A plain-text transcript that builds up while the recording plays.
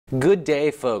Good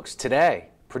day, folks. Today,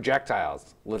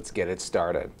 projectiles. Let's get it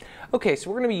started. Okay, so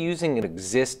we're going to be using an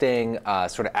existing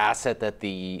sort of asset that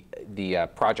the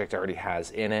project already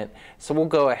has in it. So we'll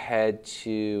go ahead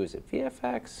to, is it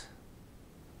VFX?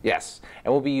 Yes,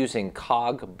 and we'll be using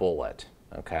cog bullet.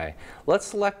 Okay, let's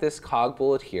select this cog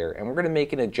bullet here, and we're going to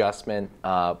make an adjustment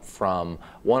from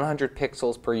 100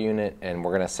 pixels per unit, and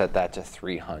we're going to set that to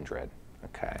 300.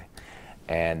 Okay.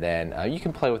 And then you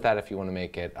can play with that if you want to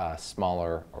make it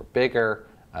smaller or bigger,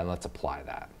 and let's apply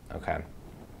that. Okay.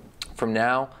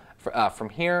 From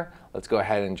here, let's go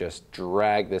ahead and just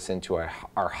drag this into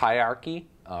our hierarchy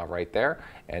right there,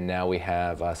 and now we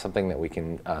have something that we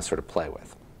can sort of play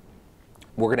with.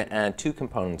 We're going to add two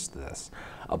components to this: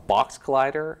 a box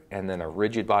collider and then a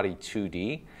rigid body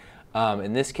 2D.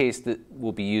 In this case,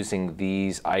 we'll be using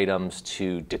these items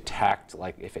to detect,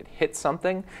 like, if it hits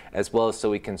something, as well as so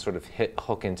we can sort of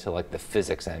hook into like the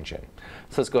physics engine.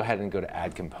 So let's go ahead and go to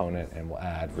Add Component, and we'll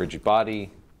add rigid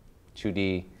body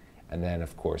 2D, and then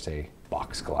of course a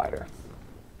box collider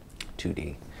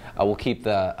 2D. We'll keep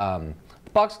the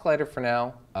box collider for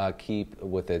now, keep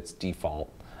with its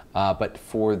default. But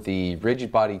for the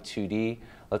rigid body 2D,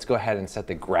 let's go ahead and set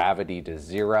the gravity to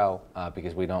 0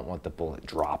 because we don't want the bullet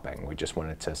dropping. We just want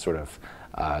it to sort of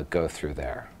go through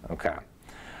there. Okay.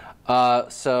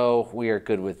 So we are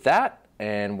good with that.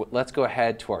 And let's go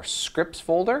ahead to our scripts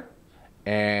folder,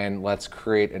 and let's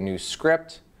create a new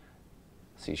script,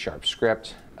 C#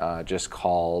 script, just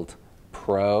called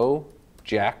Projectile.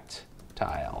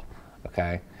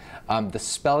 Okay. The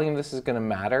spelling of this is going to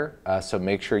matter, so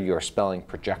make sure you're spelling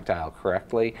projectile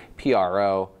correctly.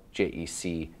 Projectile.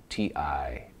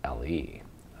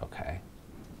 Okay.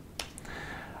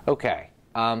 Okay.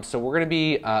 So we're going to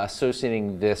be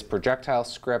associating this projectile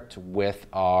script with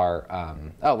our.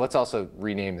 Oh, let's also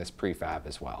rename this prefab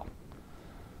as well.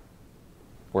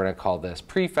 We're going to call this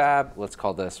prefab. Let's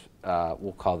call this.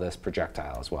 We'll call this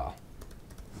projectile as well.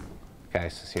 Okay,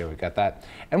 so here we got that.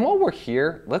 And while we're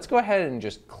here, let's go ahead and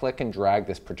just click and drag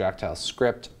this projectile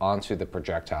script onto the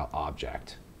projectile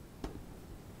object.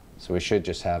 So we should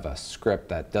just have a script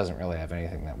that doesn't really have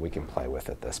anything that we can play with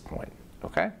at this point.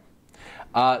 Okay?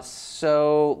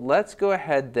 So let's go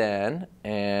ahead then,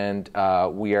 and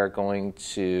we are going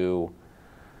to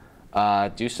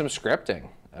do some scripting.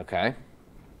 Okay?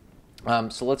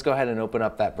 So let's go ahead and open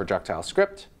up that projectile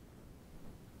script.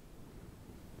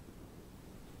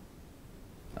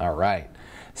 All right,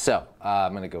 so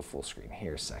I'm going to go full screen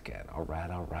here a second. All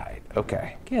right.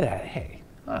 Okay, get out of here. Hey,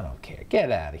 I don't care.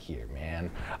 Get out of here, man.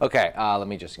 Okay, let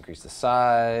me just increase the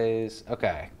size.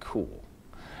 Okay, cool.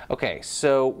 Okay,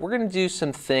 so we're going to do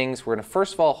some things. We're going to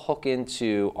first of all hook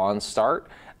into onStart.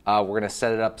 We're going to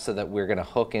set it up so that we're going to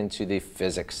hook into the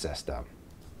physics system.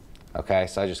 Okay,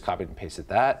 so I just copied and pasted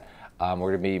that. We're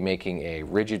going to be making a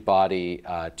rigid body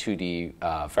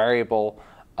 2D variable.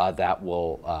 That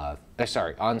will,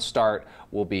 onStart,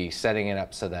 we'll be setting it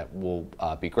up so that we'll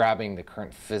be grabbing the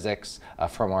current physics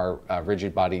from our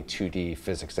rigid body 2D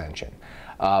physics engine.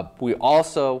 We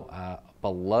also,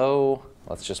 below,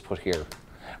 let's just put here,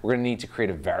 we're going to need to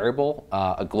create a variable,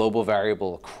 a global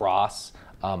variable across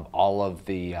all of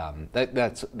the,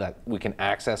 that we can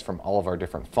access from all of our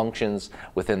different functions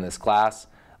within this class.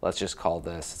 Let's just call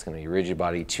this, it's going to be rigid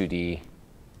body 2D.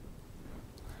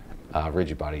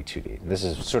 Rigid body 2D. This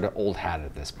is sort of old hat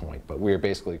at this point, but we're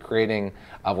basically creating,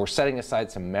 we're setting aside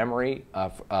some memory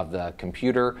of the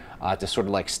computer to sort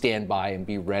of like stand by and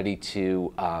be ready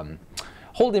to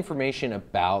hold information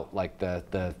about like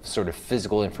the sort of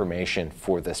physical information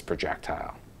for this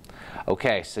projectile.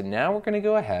 Okay, so now we're going to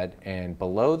go ahead and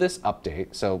below this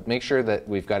update, so make sure that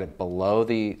we've got it below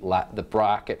the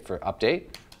bracket for update,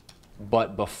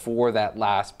 but before that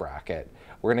last bracket,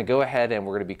 we're going to go ahead and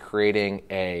we're going to be creating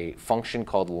a function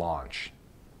called launch.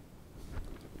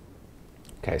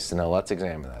 Okay, so now let's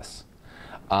examine this.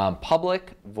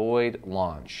 Public void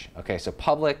launch. Okay, so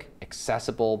public,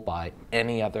 accessible by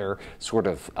any other sort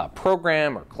of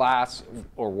program or class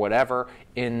or whatever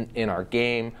in our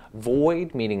game.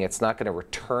 Void, meaning it's not going to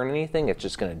return anything, it's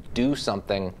just going to do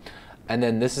something. And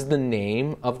then this is the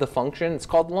name of the function. It's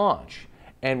called launch.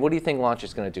 And what do you think launch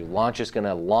is going to do? Launch is going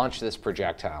to launch this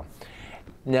projectile.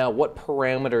 Now, what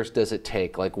parameters does it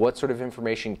take? Like, what sort of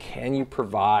information can you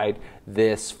provide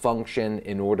this function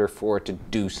in order for it to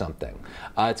do something?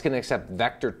 It's going to accept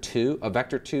vector2, a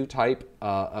vector2 type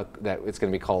that it's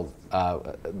going to be called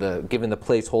given the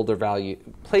placeholder value,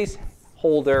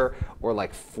 placeholder or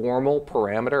like formal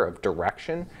parameter of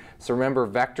direction. So remember,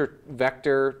 vectors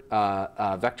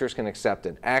can accept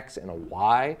an x and a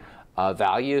y.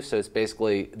 Value. So it's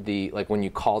basically like when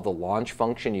you call the launch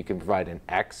function, you can provide an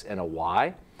x and a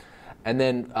y. And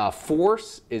then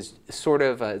force is sort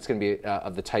of, it's going to be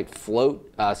of the type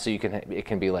float, so it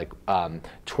can be like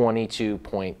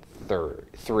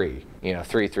 22.3,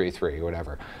 333, or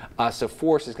whatever. So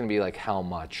force is going to be like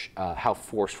how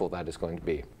forceful that is going to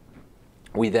be.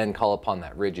 We then call upon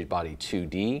that rigid body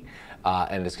 2D,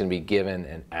 and it's going to be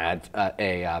given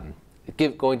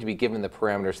going to be given the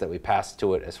parameters that we pass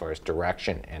to it as far as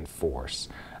direction and force.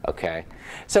 Okay,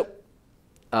 so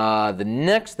the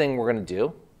next thing we're going to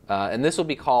do, and this will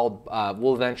be called,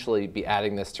 we'll eventually be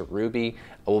adding this to Ruby.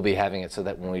 We'll be having it so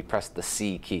that when we press the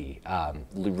C key,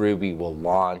 Ruby will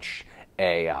launch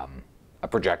a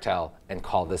projectile and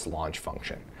call this launch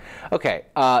function. Okay,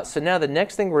 so now the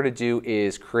next thing we're going to do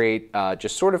is create,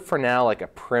 just sort of for now, like a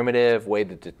primitive way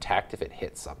to detect if it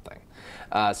hits something.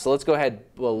 So let's go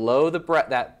ahead below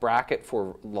that bracket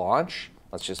for launch.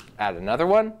 Let's just add another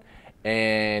one.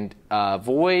 And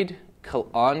void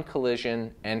on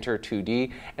collision, enter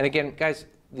 2D. And again, guys,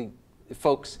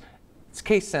 folks, it's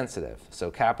case sensitive.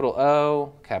 So capital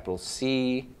O, capital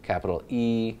C, capital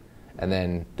E, and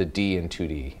then the D in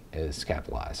 2D is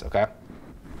capitalized, okay?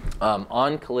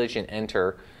 On collision,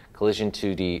 enter collision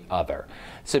 2D, other.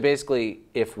 So basically,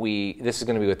 this is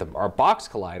going to be with our box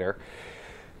collider.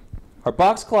 Our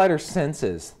box collider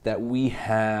senses that we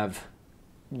have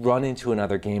run into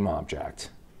another game object.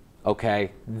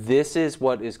 Okay, this is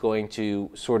what is going to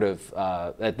sort of,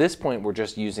 at this point, we're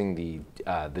just using the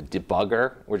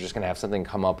debugger. We're just going to have something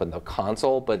come up in the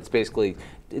console, but it's basically,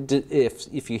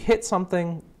 if you hit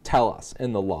something, tell us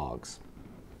in the logs.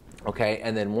 Okay,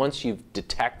 and then once you've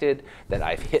detected that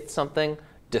I've hit something,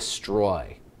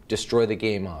 destroy the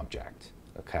game object.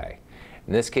 Okay,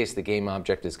 in this case, the game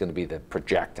object is going to be the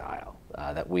projectile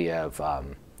that we have sort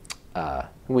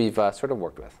of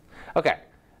worked with. Okay.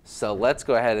 So let's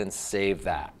go ahead and save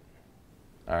that.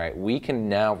 All right, we can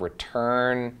now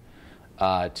return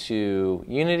to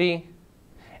Unity,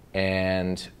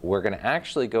 and we're going to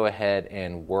actually go ahead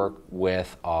and work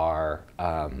with our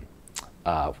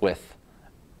with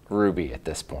Ruby at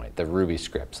this point, the Ruby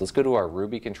script. So let's go to our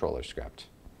Ruby controller script.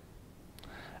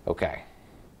 Okay,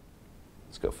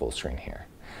 let's go full screen here.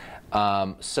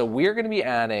 So we're going to be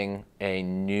adding a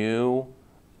new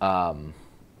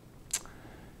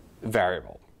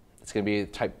variable. It's going to be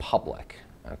type public,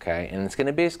 okay? And it's going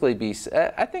to basically be,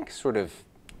 I think, sort of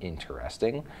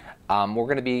interesting. We're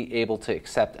going to be able to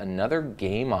accept another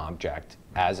game object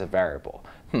as a variable.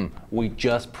 We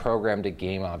just programmed a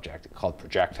game object called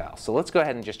projectile. So let's go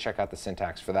ahead and just check out the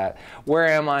syntax for that. Where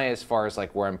am I as far as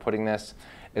like where I'm putting this?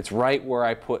 It's right where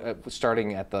I put,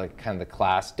 starting at the kind of the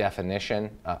class definition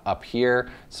up here.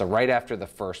 So right after the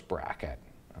first bracket.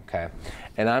 Okay,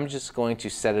 and I'm just going to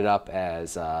set it up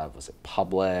as, was it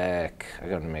public? I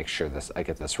got to make sure I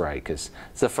get this right, because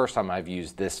it's the first time I've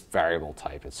used this variable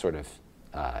type. It's sort of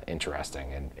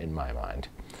interesting in my mind.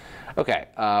 Okay,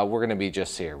 we're going to be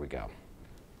just, here we go.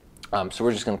 So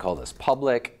we're just going to call this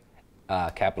public,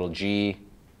 capital G,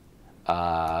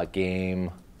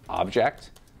 game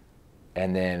object,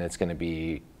 and then it's going to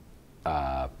be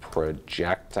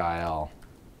projectile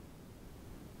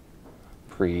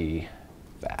prefab.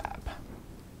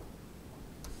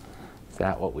 Is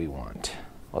that what we want?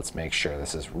 Let's make sure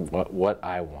this is what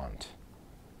I want.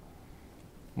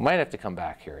 Might have to come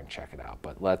back here and check it out,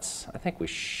 but I think we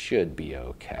should be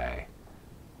okay.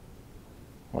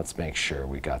 Let's make sure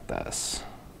we got this.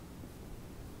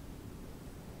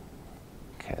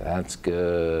 Okay, that's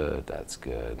good, that's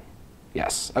good.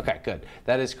 Yes, okay, good.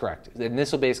 That is correct. And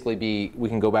this will basically be, we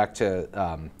can go back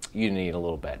to Unity in a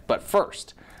little bit. But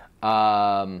first,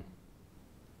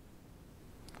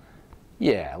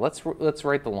 yeah, let's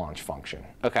write the launch function.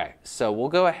 Okay, so we'll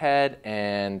go ahead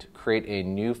and create a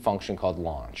new function called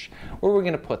launch. Where are we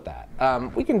going to put that?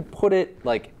 We can put it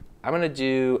like, I'm going to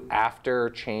do after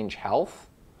change health.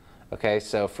 Okay,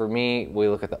 so for me, we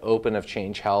look at the open of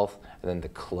change health and then the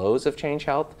close of change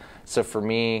health. So for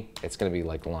me, it's going to be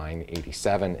like line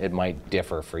 87. It might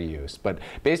differ for use, but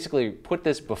basically put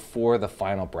this before the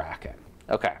final bracket.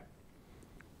 Okay.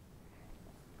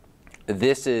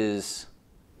 This is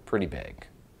pretty big.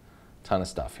 Ton of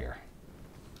stuff here.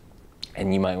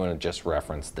 And you might want to just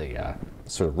reference the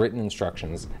sort of written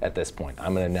instructions at this point.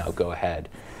 I'm going to now go ahead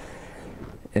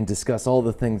and discuss all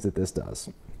the things that this does.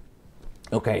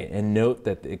 Okay, and note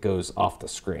that it goes off the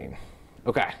screen.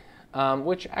 Okay,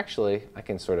 which actually I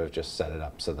can sort of just set it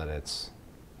up so that it's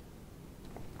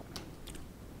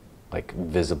like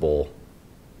visible.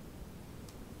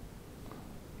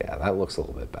 Yeah, that looks a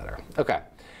little bit better. Okay,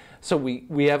 so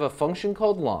we have a function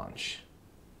called launch.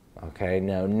 Okay,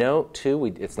 now note too,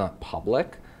 it's not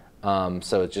public.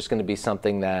 So it's just going to be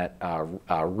something that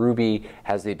Ruby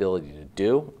has the ability to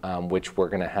do, which we're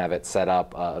going to have it set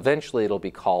up. Eventually, it'll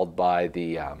be called by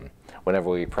the whenever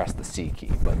we press the C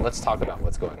key. But let's talk about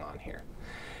what's going on here.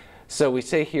 So we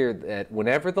say here that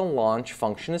whenever the launch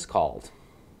function is called,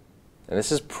 and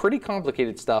this is pretty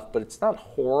complicated stuff, but it's not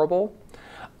horrible.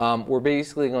 We're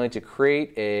basically going to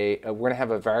create we're going to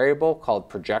have a variable called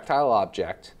projectile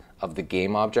object of the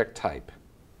game object type.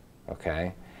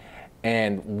 Okay.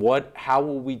 And how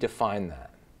will we define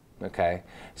that? Okay,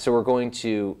 so we're going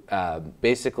to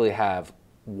basically have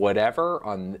whatever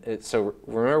on. So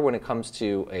remember, when it comes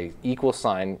to a equal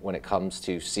sign, when it comes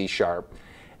to C#,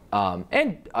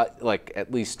 and like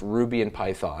at least Ruby and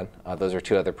Python, those are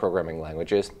two other programming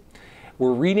languages.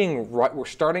 We're reading right. We're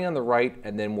starting on the right,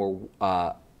 and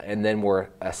then we're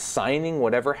assigning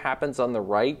whatever happens on the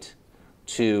right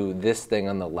to this thing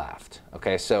on the left.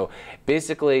 Okay, so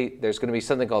basically there's going to be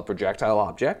something called projectile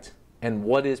object. And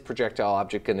what is projectile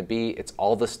object going to be? It's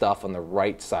all the stuff on the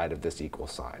right side of this equal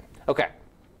sign. Okay,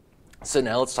 so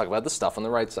now let's talk about the stuff on the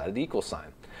right side of the equal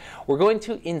sign. We're going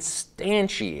to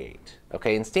instantiate.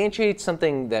 Okay, instantiate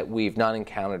something that we've not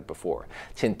encountered before.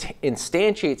 To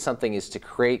instantiate something is to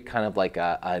create kind of like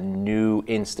a new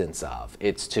instance of.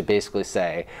 It's to basically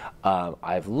say,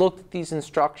 I've looked at these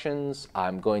instructions.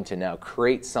 I'm going to now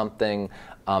create something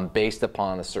based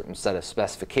upon a certain set of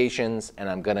specifications, and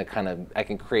I'm going to I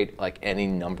can create like any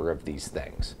number of these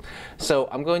things. So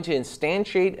I'm going to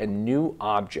instantiate a new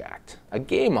object, a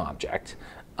game object,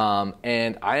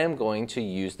 and I am going to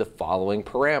use the following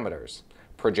parameters.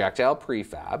 Projectile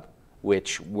prefab,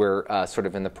 which we're sort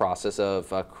of in the process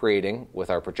of creating with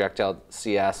our projectile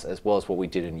CS, as well as what we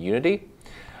did in Unity.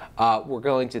 We're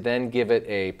going to then give it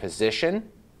a position.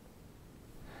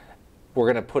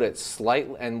 We're going to put it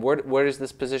slightly, and where is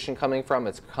this position coming from?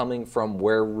 It's coming from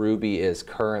where Ruby is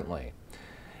currently.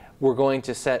 We're going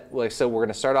to set, so we're going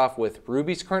to start off with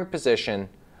Ruby's current position.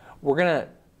 We're going to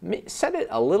set it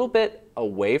a little bit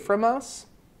away from us.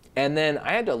 And then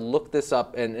I had to look this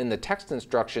up, and in the text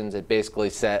instructions, it basically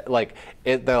said,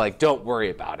 they're like, don't worry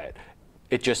about it.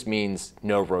 It just means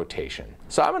no rotation.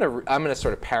 So I'm gonna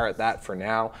sort of parrot that for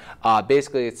now.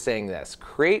 Basically, it's saying this: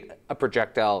 create a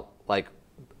projectile like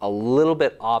a little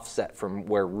bit offset from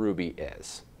where Ruby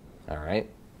is. All right.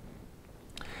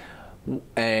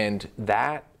 And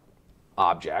that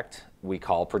object we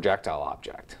call projectile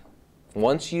object.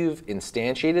 Once you've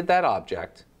instantiated that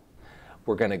object,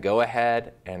 we're going to go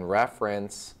ahead and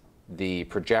reference the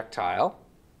projectile,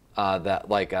 properties.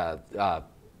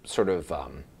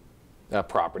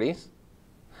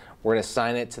 We're going to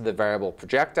assign it to the variable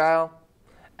projectile,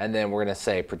 and then we're going to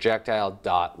say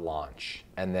projectile.launch.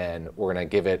 And then we're going to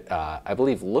give it, I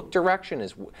believe, look direction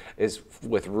is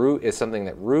something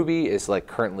that Ruby is like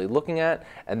currently looking at,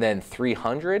 and then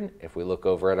 300. If we look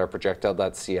over at our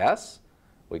projectile.cs,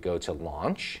 we go to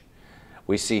launch.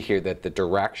 We see here that the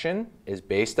direction is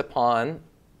based upon,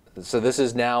 so this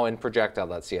is now in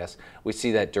projectile.cs. We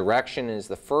see that direction is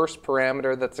the first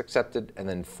parameter that's accepted, and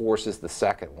then force is the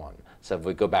second one. So if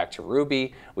we go back to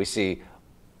Ruby, we see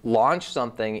launch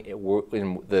something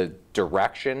in the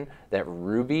direction that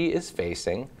Ruby is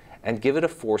facing, and give it a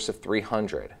force of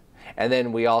 300. And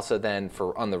then we also then,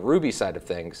 on the Ruby side of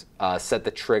things, set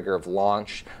the trigger of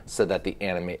launch so that the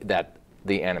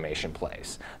animation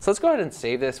plays. So let's go ahead and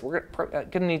save this. We're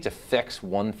going to need to fix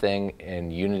one thing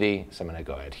in Unity. So I'm going to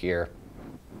go ahead here.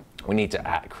 We need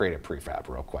to create a prefab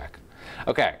real quick.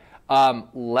 OK,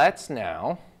 let's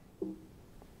now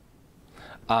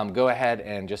go ahead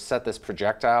and just set this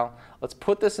projectile. Let's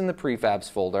put this in the prefabs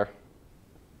folder.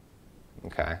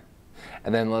 OK,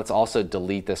 and then let's also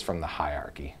delete this from the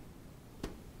hierarchy.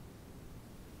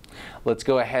 Let's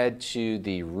go ahead to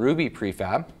the Ruby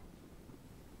prefab.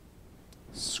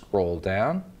 Scroll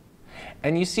down,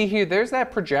 and you see here, there's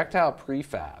that projectile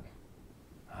prefab.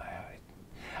 I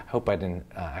hope I didn't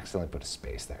accidentally put a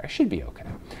space there. I should be OK.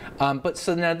 But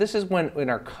so now this is when in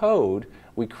our code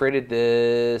we created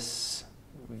this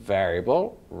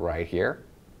variable right here.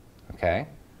 OK.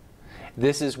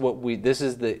 This is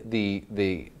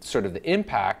the sort of the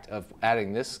impact of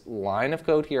adding this line of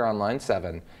code here on line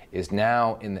 7 is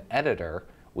now in the editor.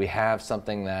 We have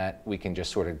something that we can just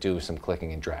sort of do some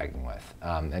clicking and dragging with,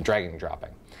 and dragging and dropping.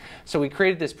 So we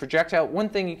created this projectile. One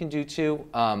thing you can do too,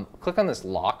 click on this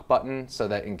lock button so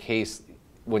that in case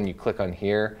when you click on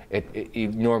here, it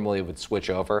normally would switch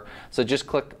over. So just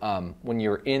click when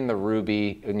you're in the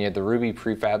Ruby, when you have the Ruby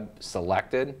prefab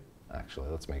selected. Actually,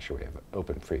 let's make sure we have it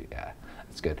open free. Yeah,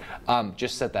 that's good.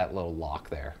 Just set that little lock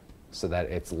there so that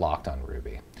it's locked on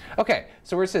Ruby. OK,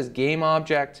 so where it says game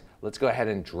object, let's go ahead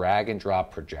and drag and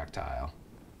drop projectile.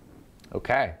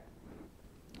 OK,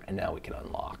 And now we can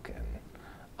unlock, and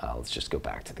let's just go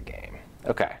back to the game.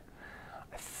 Okay,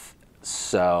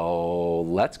 so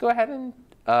let's go ahead and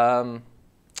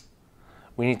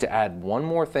we need to add one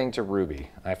more thing to Ruby.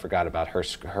 I forgot about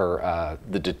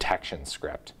the detection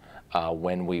script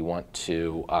when we want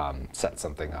to set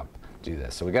something up, do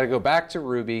this. So we got to go back to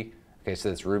Ruby. Okay, so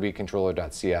that's Ruby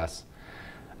controller.cs.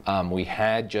 We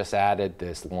had just added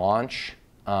this launch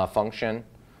function,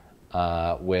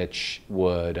 which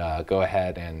would go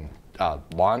ahead and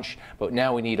launch, but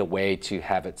now we need a way to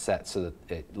have it set so that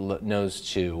it knows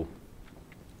to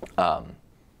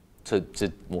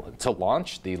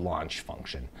launch the launch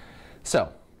function.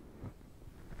 So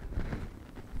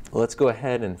let's go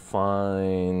ahead and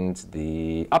find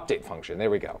the update function.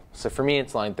 There we go. So for me,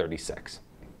 it's line 36.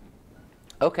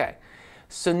 Okay.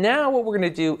 So now what we're going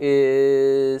to do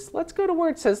is let's go to where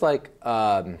it says like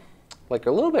a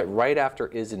little bit right after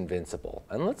is invincible,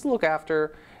 and let's look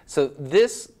after. So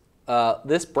this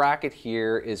bracket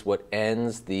here is what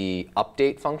ends the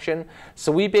update function.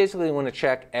 So we basically want to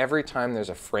check every time there's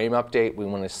a frame update. We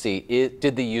want to see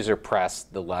did the user press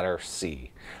the letter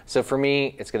C. So for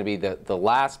me, it's going to be the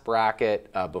last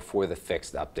bracket before the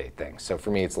fixed update thing. So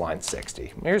for me, it's line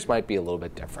 60. Yours might be a little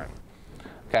bit different.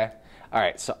 Okay. All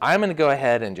right, so I'm going to go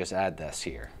ahead and just add this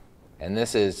here. And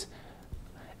this is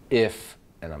if,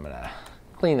 and I'm going to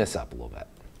clean this up a little bit.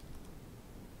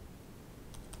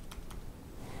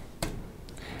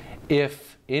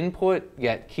 If input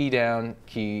get key down,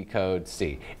 key code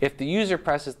C. If the user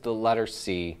presses the letter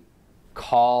C,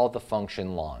 call the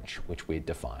function launch, which we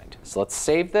defined. So let's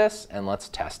save this and let's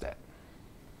test it.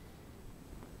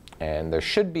 And there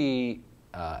should be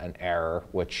an error,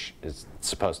 which is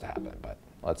supposed to happen, but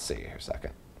let's see here a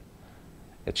second.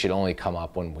 It should only come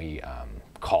up when we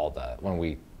call the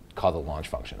launch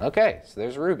function. Okay, so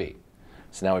there's Ruby.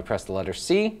 So now we press the letter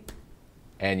C,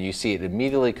 and you see it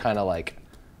immediately kind of like,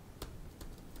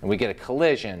 and we get a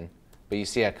collision, but you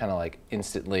see it kind of like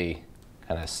instantly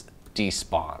kind of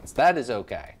despawns. That is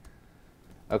okay.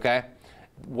 Okay.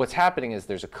 What's happening is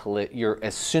there's a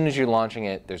as soon as you're launching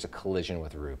it, there's a collision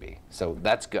with Ruby. So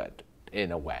that's good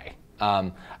in a way.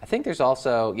 I think there's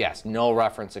also, yes, null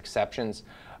reference exceptions.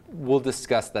 We'll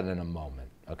discuss that in a moment,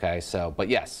 okay? So, but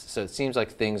yes, so it seems like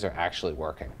things are actually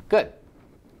working. Good.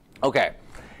 Okay,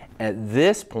 at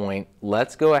this point,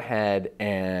 let's go ahead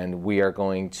and we are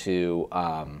going to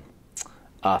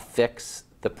fix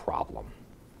the problem,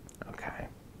 okay?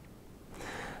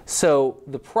 So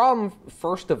the problem,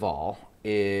 first of all,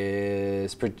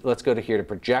 is, let's go to here to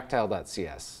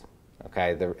projectile.cs.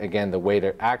 Okay, again, the way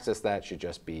to access that should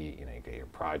just be, you get your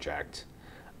project,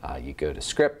 you go to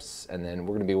scripts, and then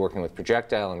we're going to be working with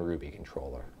projectile and Ruby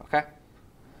controller, okay?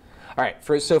 All right,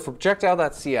 so for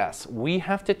projectile.cs, we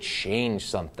have to change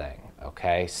something,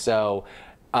 okay? So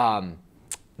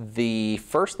the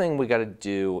first thing we got to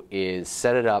do is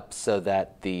set it up so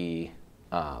that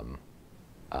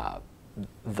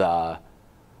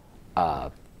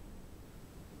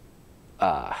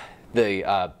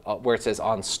where it says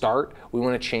on start, we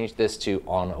want to change this to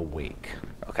on awake.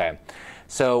 Okay,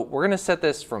 so we're going to set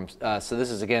this from, so this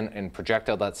is again in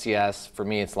projectile.cs. For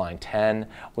me, it's line 10.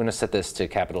 We're going to set this to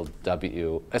capital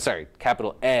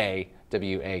A,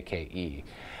 W-A-K-E.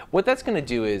 What that's going to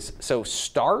do is, so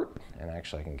start, and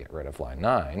actually I can get rid of line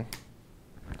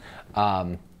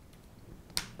 9.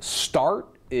 Start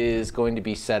is going to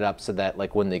be set up so that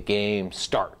like when the game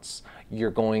starts,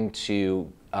 you're going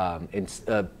to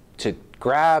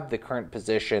grab the current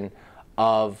position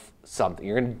of something.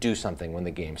 You're going to do something when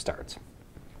the game starts.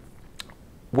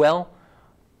 Well,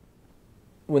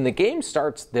 when the game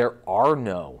starts, there are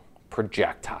no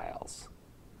projectiles.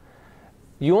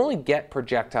 You only get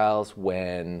projectiles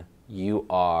when you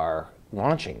are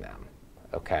launching them,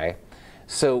 okay?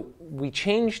 So we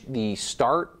changed the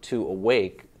start to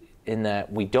awake in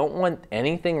that we don't want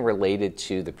anything related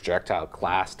to the projectile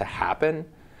class to happen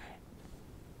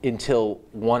until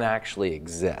one actually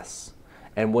exists.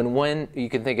 And when you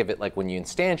can think of it like when you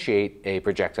instantiate a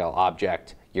projectile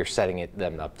object, you're setting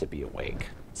them up to be awake.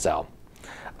 So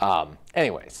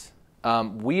anyways,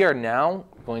 we are now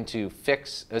going to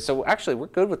fix, so actually we're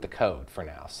good with the code for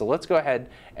now. So let's go ahead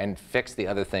and fix the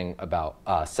other thing about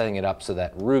setting it up so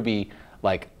that Ruby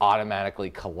like automatically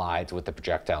collides with the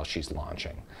projectile she's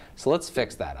launching. So let's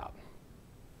fix that up.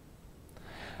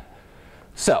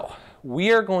 So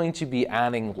we are going to be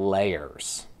adding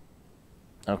layers.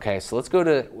 Okay, so let's go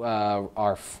to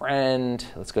our friend,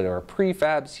 let's go to our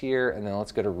prefabs here, and then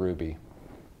let's go to Ruby.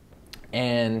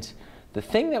 And the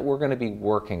thing that we're going to be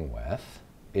working with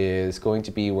is going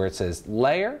to be where it says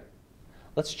layer.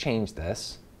 Let's change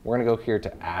this. We're going to go here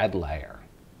to add layer.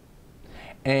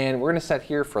 And we're going to set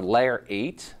here for layer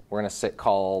 8. We're going to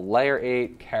call layer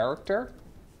 8 character.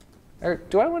 Or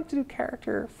do I want to do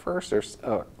character first?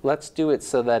 Or let's do it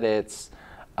so that it's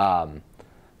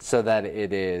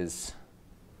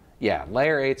yeah,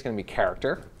 layer 8 is going to be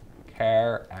character,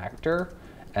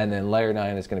 and then layer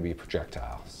 9 is going to be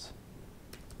projectiles.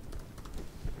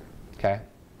 Okay.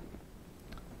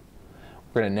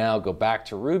 We're going to now go back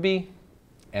to Ruby,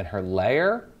 and her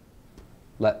layer,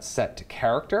 let's set to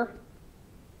character.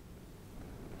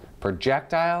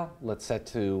 Projectile, let's set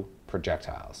to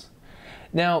projectiles.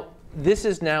 Now, this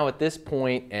is now at this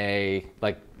point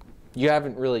you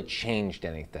haven't really changed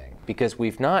anything because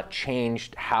we've not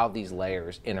changed how these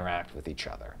layers interact with each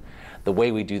other. The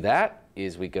way we do that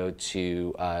is we go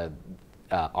to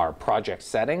our project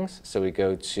settings. So we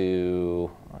go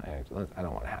to, I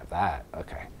don't want to have that.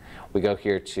 Okay. We go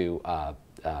here to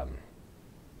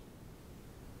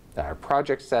our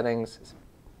project settings.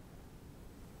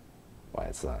 Why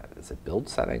it's not, is it build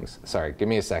settings? Sorry, give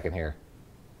me a second here.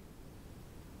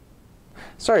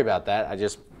 Sorry about that, I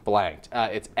just blanked.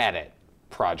 It's edit,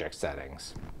 project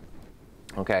settings.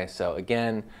 Okay, so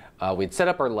again, we'd set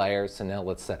up our layers, so now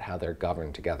let's set how they're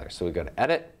governed together. So we go to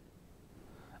edit,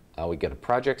 we go to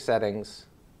project settings,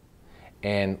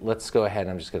 and let's go ahead,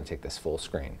 I'm just gonna take this full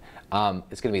screen.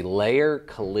 It's gonna be layer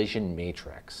collision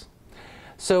matrix.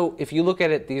 So if you look at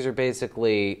it, these are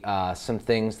basically some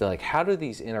things that how do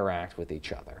these interact with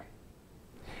each other?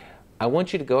 I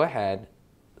want you to go ahead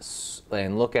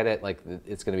and look at it like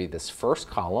it's going to be this first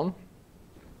column,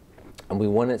 and we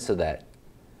want it so that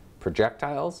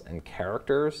projectiles and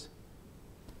characters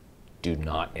do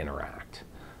not interact.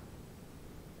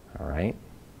 All right,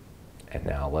 and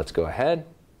now let's go ahead,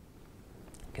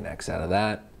 you can X out of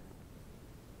that,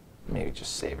 maybe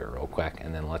just save it real quick,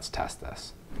 and then let's test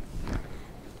this.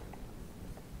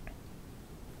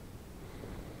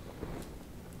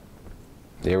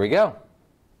 There we go.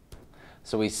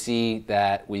 So we see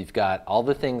that we've got all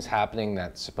the things happening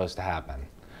that's supposed to happen.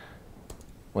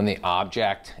 When the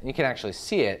object, and you can actually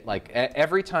see it, like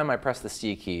every time I press the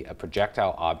C key, a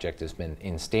projectile object has been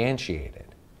instantiated.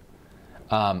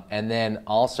 And then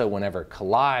also whenever it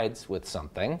collides with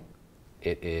something,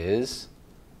 it is,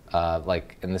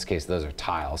 like in this case, those are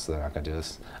tiles, so they're not going to do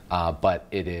this, but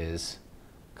it is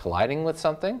colliding with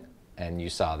something. And you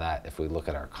saw that if we look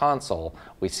at our console,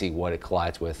 we see what it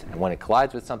collides with. And when it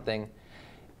collides with something,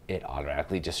 it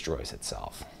automatically destroys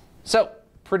itself. So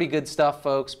pretty good stuff,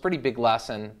 folks. Pretty big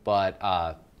lesson, but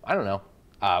I don't know.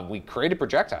 We created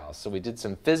projectiles. So we did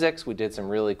some physics. We did some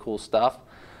really cool stuff.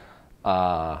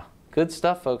 Good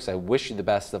stuff, folks. I wish you the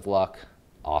best of luck.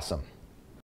 Awesome.